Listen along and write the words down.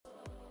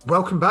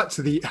Welcome back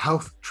to the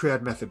Health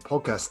Triad Method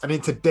podcast. And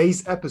in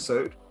today's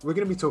episode, we're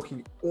going to be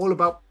talking all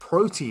about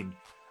protein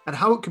and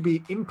how it could be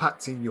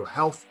impacting your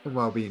health and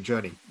well-being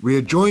journey. We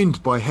are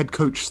joined by head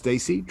coach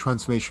Stacey,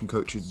 transformation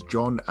coaches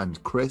John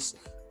and Chris,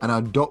 and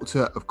our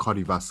doctor of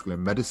cardiovascular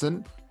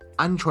medicine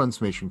and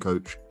transformation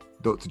coach,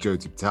 Dr.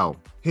 Jyoti Patel.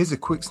 Here's a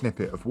quick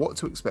snippet of what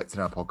to expect in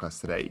our podcast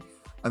today,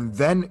 and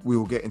then we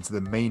will get into the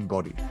main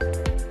body.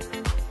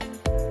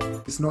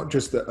 It's not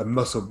just a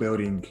muscle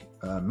building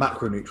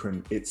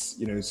macronutrient. It's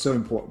so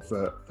important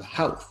for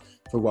health,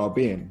 for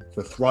well-being,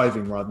 for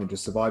thriving rather than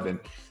just surviving.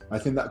 I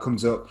think that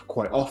comes up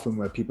quite often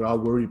where people are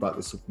worried about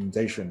this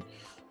supplementation.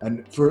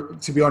 And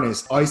to be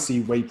honest, I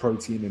see whey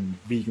protein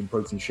and vegan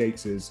protein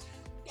shakes as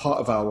part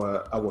of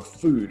our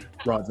food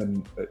rather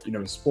than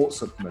a sports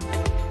supplement.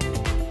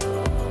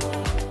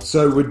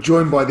 So we're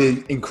joined by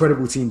the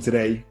incredible team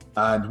today,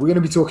 and we're going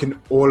to be talking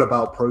all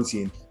about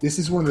protein. This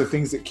is one of the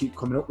things that keep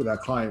coming up with our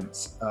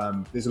clients.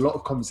 There's a lot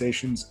of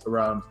conversations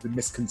around the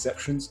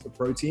misconceptions of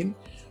protein.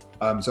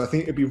 So I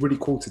think it'd be really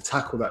cool to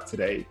tackle that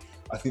today.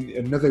 I think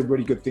another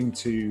really good thing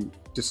to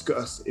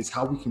discuss is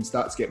how we can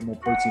start to get more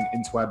protein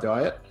into our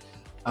diet.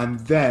 And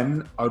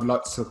then I would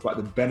like to talk about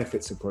the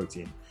benefits of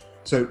protein.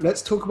 So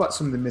let's talk about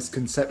some of the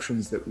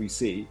misconceptions that we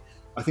see.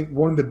 I think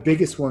one of the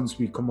biggest ones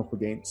we come up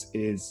against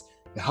is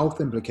the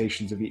health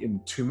implications of eating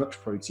too much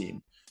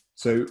protein.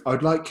 So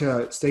I'd like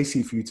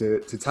Stacey for you to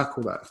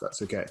tackle that, if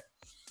that's okay.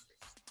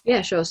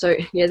 Yeah, sure. So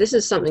this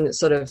is something that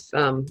sort of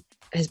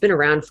has been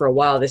around for a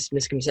while, this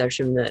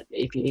misconception that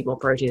if you eat more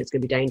protein, it's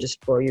going to be dangerous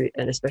for you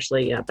and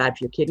especially bad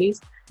for your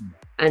kidneys.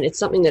 And it's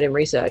something that in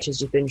research has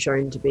just been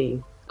shown to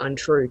be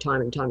untrue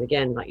time and time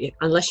again. Like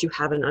unless you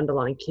have an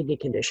underlying kidney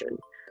condition,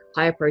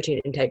 higher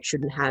protein intake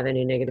shouldn't have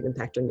any negative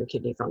impact on your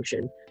kidney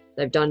function.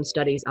 They've done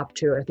studies up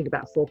to, I think,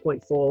 about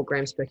 4.4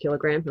 grams per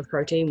kilogram of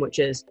protein, which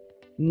is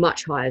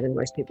much higher than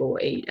most people will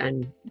eat.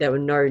 And there were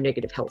no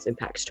negative health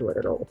impacts to it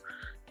at all.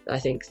 I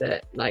think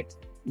that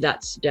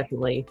that's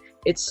definitely,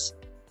 it's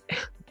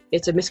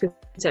a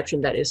misconception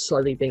that is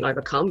slowly being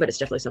overcome, but it's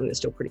definitely something that's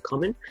still pretty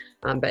common.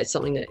 But it's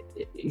something that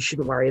you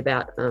shouldn't worry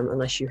about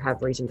unless you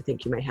have reason to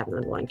think you may have an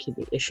underlying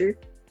kidney issue.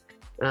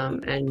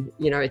 And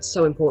it's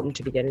so important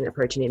to be getting that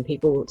protein in.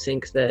 People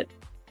think that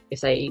if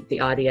they eat the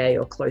RDA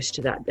or close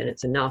to that, then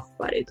it's enough,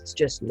 but it's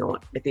just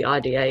not. Like the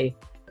RDA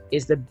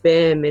is the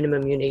bare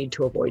minimum you need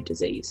to avoid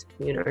disease.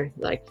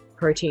 Like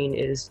protein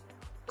is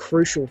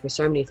crucial for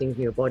so many things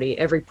in your body.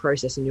 Every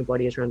process in your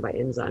body is run by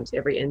enzymes.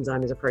 Every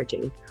enzyme is a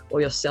protein.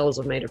 All your cells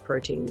are made of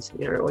proteins,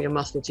 all your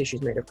muscle tissue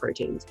is made of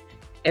proteins.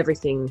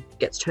 Everything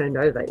gets turned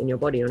over in your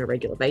body on a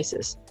regular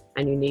basis,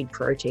 and you need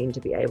protein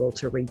to be able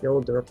to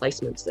rebuild the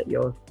replacements that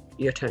you're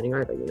turning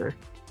over,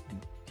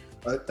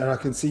 And I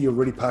can see you're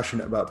really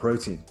passionate about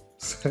protein.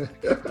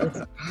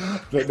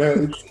 But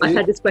no, I've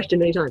had this question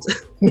many times.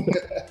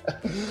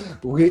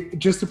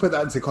 Just to put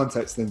that into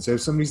context then, so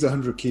if somebody's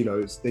 100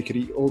 kilos, they could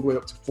eat all the way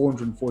up to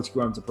 440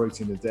 grams of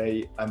protein a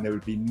day and there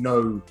would be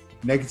no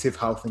negative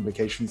health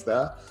implications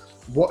there.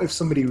 What if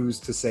somebody was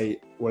to say,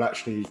 well,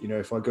 actually,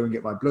 if I go and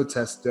get my blood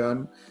test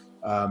done,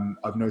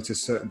 I've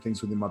noticed certain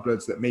things within my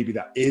bloods that maybe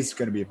that is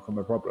going to become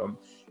a problem.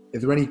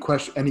 Is there any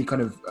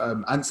kind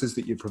of answers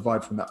that you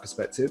provide from that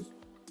perspective?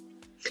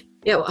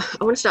 Yeah, well,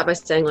 I want to start by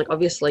saying,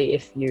 obviously,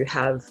 if you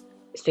have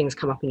things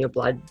come up in your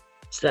blood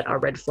that are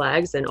red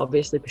flags, then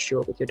obviously pursue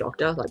it with your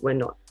doctor. We're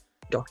not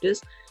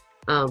doctors.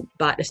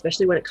 But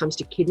especially when it comes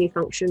to kidney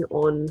function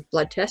on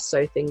blood tests,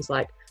 so things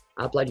like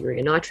blood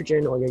urea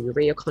nitrogen or your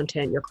urea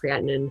content, your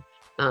creatinine,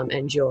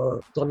 and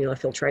your glomerular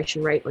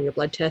filtration rate on your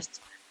blood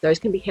tests, those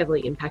can be heavily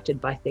impacted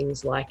by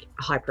things like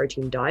a high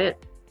protein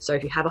diet. So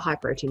if you have a high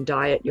protein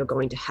diet, you're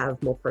going to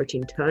have more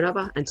protein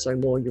turnover and so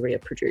more urea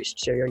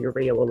produced. So your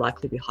urea will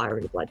likely be higher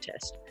in a blood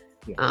test.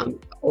 Yeah.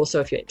 Also,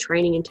 if you're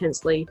training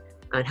intensely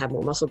and have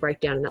more muscle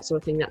breakdown and that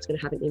sort of thing, that's going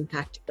to have an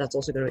impact. That's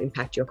also going to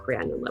impact your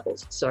creatinine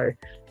levels. So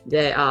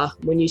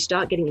when you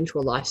start getting into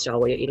a lifestyle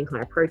where you're eating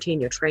higher protein,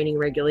 you're training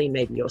regularly,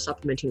 maybe you're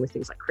supplementing with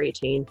things like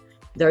creatine,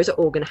 those are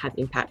all going to have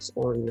impacts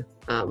on,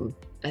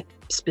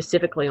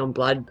 specifically on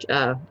blood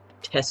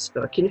tests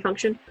for kidney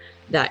function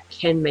that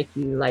can make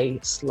you lay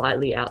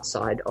slightly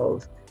outside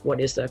of what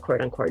is the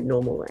quote unquote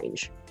normal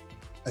range.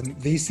 And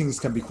these things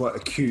can be quite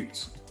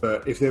acute,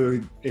 but if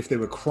they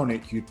were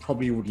chronic, you'd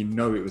probably already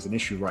know it was an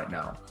issue right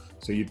now.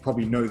 So you'd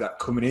probably know that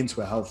coming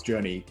into a health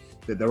journey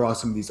that there are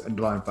some of these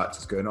underlying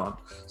factors going on.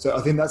 So I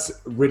think that's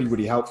really,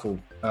 really helpful.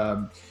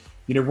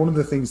 One of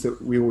the things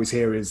that we always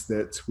hear is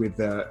that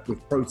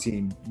with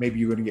protein, maybe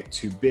you're going to get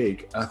too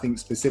big. I think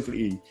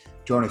specifically,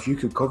 John, if you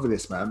could cover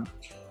this, man.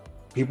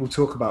 People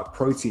talk about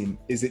protein.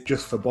 Is it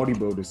just for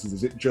bodybuilders?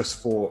 Is it just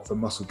for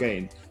muscle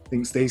gain? I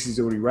think Stacey's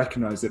already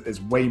recognized that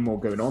there's way more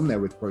going on there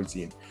with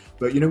protein.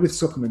 But, with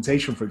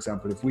supplementation, for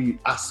example, if we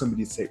ask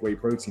somebody to take whey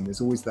protein,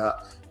 there's always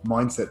that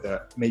mindset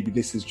that maybe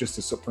this is just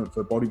a supplement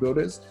for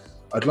bodybuilders.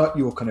 I'd like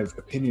your kind of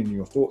opinion and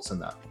your thoughts on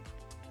that.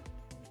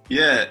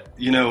 Yeah,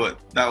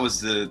 that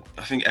was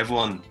I think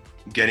everyone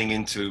getting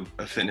into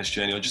a fitness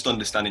journey or just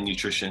understanding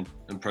nutrition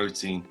and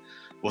protein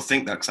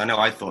think that, because I know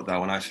I thought that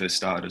when I first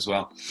started as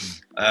well.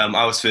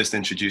 I was first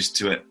introduced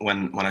to it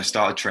when I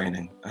started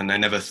training, and I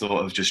never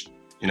thought of just,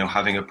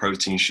 having a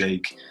protein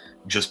shake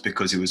just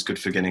because it was good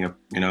for getting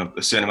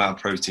a certain amount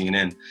of protein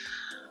in.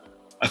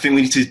 I think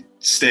we need to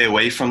stay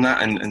away from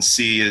that and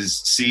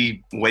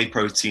see whey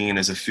protein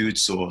as a food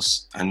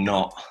source and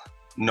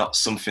not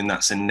something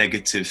that's a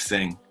negative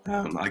thing.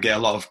 I get a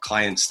lot of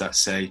clients that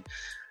say,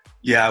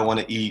 yeah, I want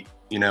to eat,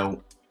 I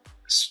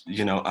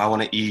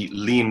want to eat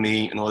lean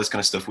meat and all this kind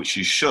of stuff, which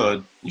you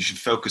should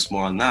focus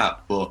more on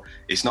that, but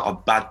it's not a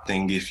bad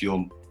thing if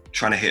you're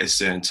trying to hit a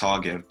certain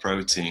target of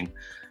protein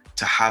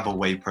to have a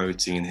whey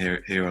protein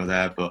here or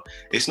there. But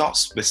it's not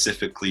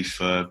specifically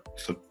for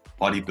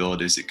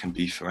bodybuilders, it can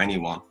be for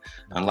anyone.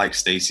 And like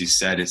Stacey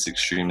said, it's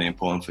extremely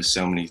important for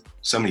so many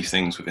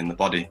things within the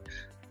body.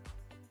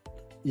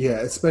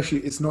 Yeah, especially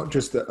it's not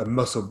just a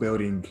muscle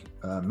building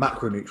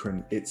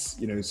macronutrient. It's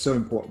so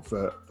important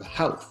for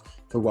health,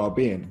 for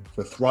well-being,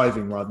 for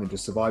thriving rather than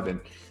just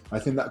surviving. I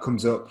think that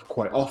comes up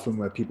quite often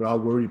where people are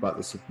worried about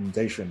the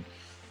supplementation.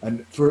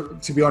 And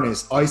to be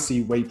honest, I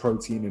see whey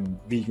protein and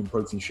vegan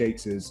protein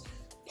shakes as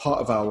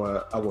part of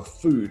our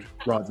food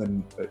rather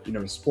than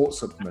a sports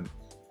supplement.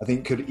 I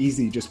think could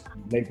easily just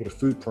be labeled a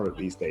food product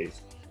these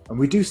days. And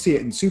we do see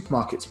it in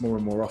supermarkets more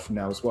and more often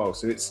now as well.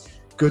 So it's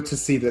good to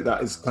see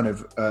that is kind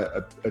of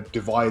a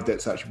divide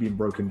that's actually being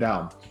broken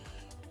down.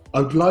 I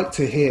would like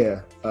to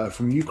hear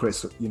from you,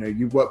 Chris.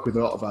 You work with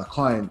a lot of our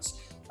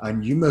clients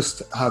and you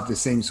must have the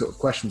same sort of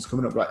questions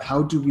coming up, like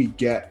how do we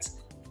get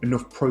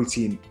enough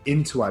protein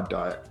into our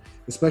diet,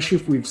 especially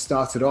if we've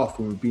started off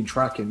and we've been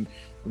tracking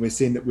and we're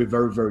seeing that we're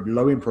very, very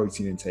low in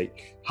protein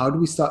intake. How do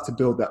we start to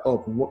build that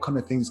up and what kind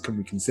of things can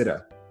we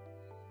consider?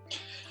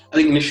 I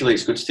think initially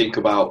it's good to think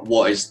about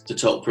what is the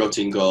total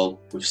protein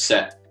goal we've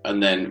set,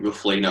 and then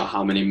roughly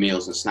how many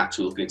meals and snacks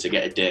we're looking to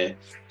get a day,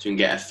 so we can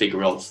get a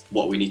figure of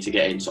what we need to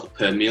get in sort of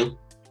per meal.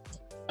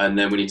 And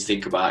then we need to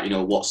think about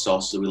what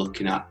sources are we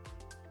looking at.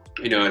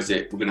 Is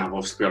it we're going to have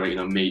obviously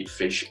meat,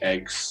 fish,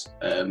 eggs,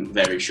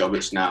 various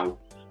yogurts now.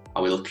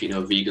 Are we looking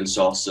at vegan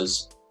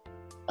sources?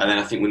 And then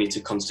I think we need to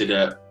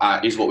consider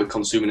is what we're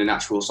consuming a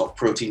natural sort of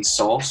protein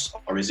source,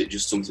 or is it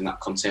just something that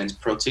contains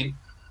protein?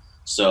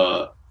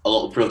 So a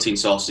lot of protein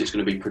sources, it's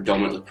going to be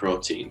predominantly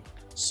protein.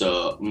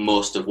 So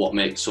most of what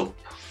makes up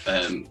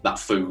that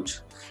food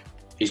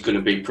is going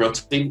to be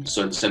protein.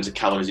 So in terms of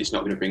calories, it's not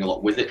going to bring a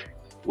lot with it.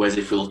 Whereas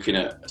if we're looking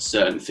at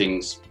certain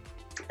things,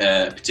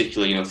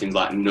 particularly things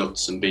like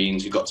nuts and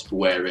beans, you've got to be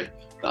wary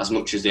that as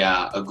much as they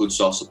are a good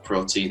source of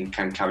protein,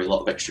 can carry a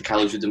lot of extra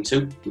calories with them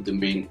too, with them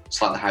being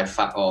slightly high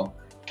fat or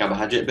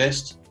carbohydrate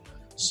based.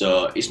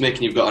 So it's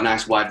making you've got a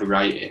nice wide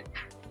variety,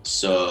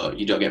 so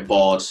you don't get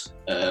bored.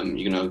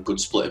 You're a good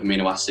split of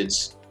amino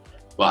acids.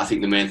 But I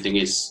think the main thing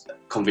is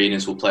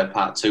convenience will play a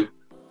part too,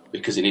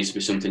 because it needs to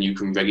be something you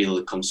can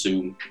regularly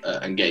consume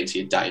and get into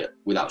your diet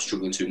without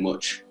struggling too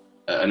much,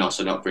 and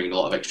also not bringing a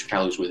lot of extra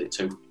calories with it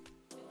too.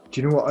 Do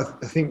you know what?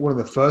 I think one of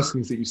the first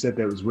things that you said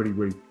there was really,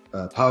 really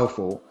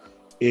powerful,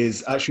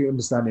 is actually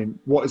understanding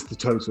what is the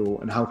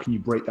total and how can you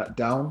break that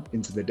down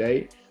into the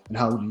day and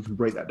how you can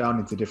break that down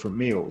into different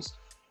meals.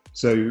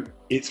 So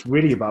it's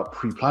really about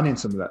pre-planning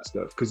some of that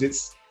stuff, because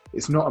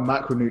it's not a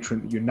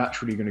macronutrient that you're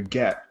naturally going to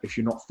get if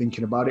you're not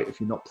thinking about it,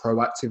 if you're not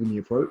proactive in the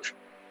approach.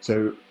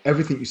 So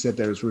everything you said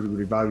there is really,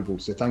 really valuable.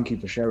 So thank you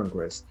for sharing,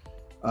 Chris.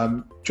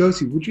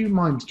 Josie, would you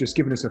mind just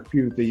giving us a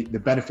few of the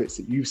benefits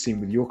that you've seen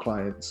with your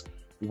clients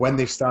when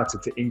they've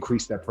started to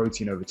increase their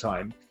protein over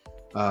time?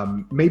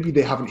 Maybe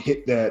they haven't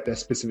hit their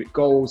specific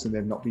goals and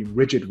they've not been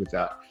rigid with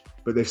that,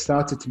 but they've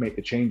started to make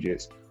the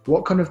changes.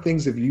 What kind of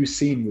things have you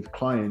seen with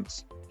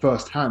clients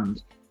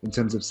firsthand in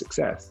terms of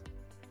success?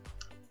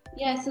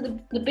 Yeah, so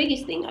the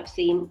biggest thing I've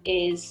seen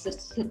is the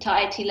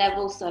satiety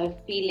level, so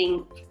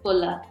feeling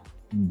fuller,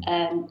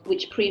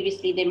 which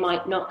previously they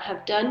might not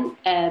have done.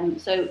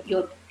 So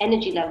your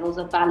energy levels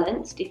are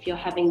balanced if you're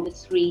having the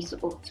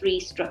three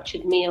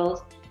structured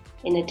meals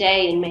in a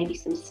day and maybe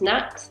some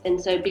snacks. And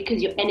so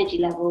because your energy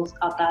levels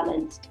are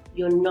balanced,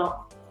 you're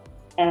not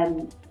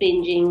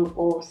binging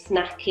or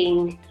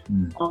snacking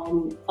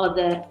on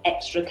other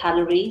extra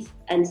calories.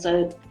 And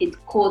so it's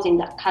causing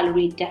that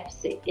calorie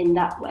deficit in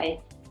that way,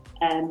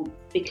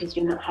 because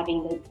you're not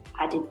having the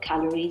added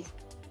calories.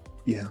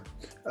 Yeah,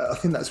 I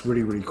think that's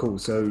really, really cool.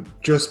 So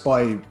just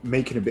by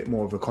making a bit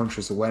more of a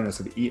conscious awareness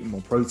of eating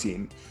more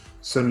protein,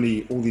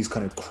 suddenly all these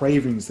kind of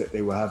cravings that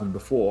they were having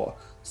before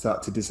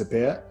start to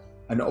disappear.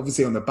 And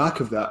obviously on the back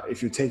of that,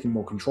 if you're taking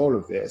more control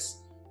of this,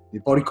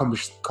 your body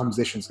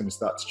composition is going to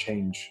start to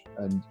change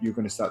and you're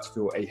going to start to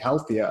feel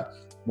healthier,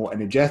 more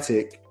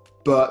energetic,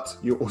 but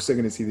you're also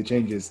going to see the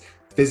changes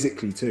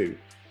physically too.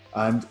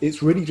 And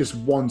it's really just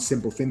one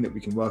simple thing that we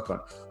can work on.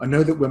 I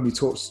know that when we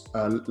talked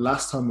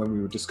last time when we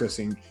were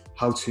discussing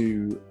how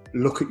to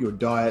look at your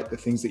diet, the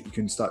things that you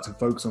can start to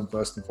focus on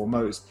first and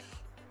foremost,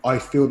 I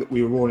feel that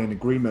we were all in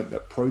agreement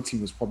that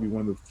protein was probably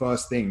one of the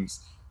first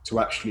things to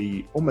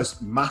actually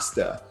almost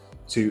master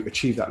to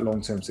achieve that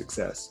long-term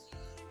success.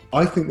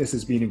 I think this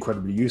has been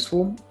incredibly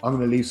useful. I'm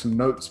going to leave some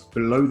notes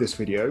below this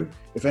video.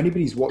 If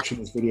anybody's watching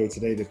this video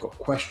today, they've got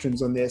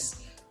questions on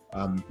this,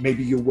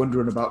 maybe you're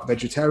wondering about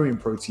vegetarian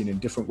protein and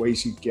different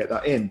ways you can get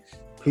that in,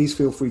 please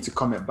feel free to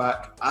comment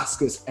back,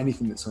 ask us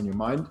anything that's on your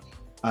mind,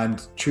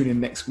 and tune in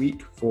next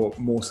week for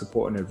more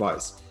support and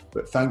advice.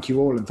 But thank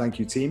you all, and thank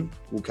you team.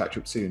 We'll catch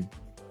up soon.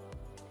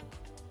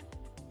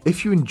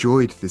 If you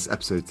enjoyed this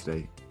episode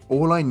today,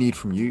 all I need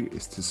from you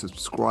is to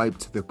subscribe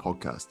to the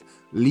podcast,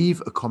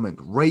 leave a comment,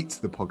 rate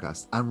the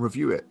podcast, and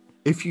review it.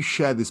 If you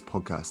share this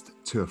podcast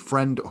to a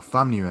friend or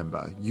family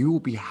member, you will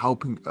be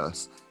helping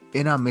us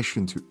in our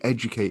mission to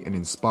educate and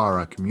inspire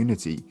our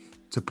community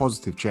to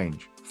positive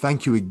change.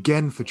 Thank you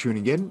again for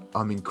tuning in.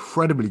 I'm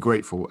incredibly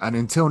grateful. And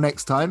until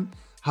next time,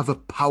 have a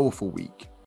powerful week.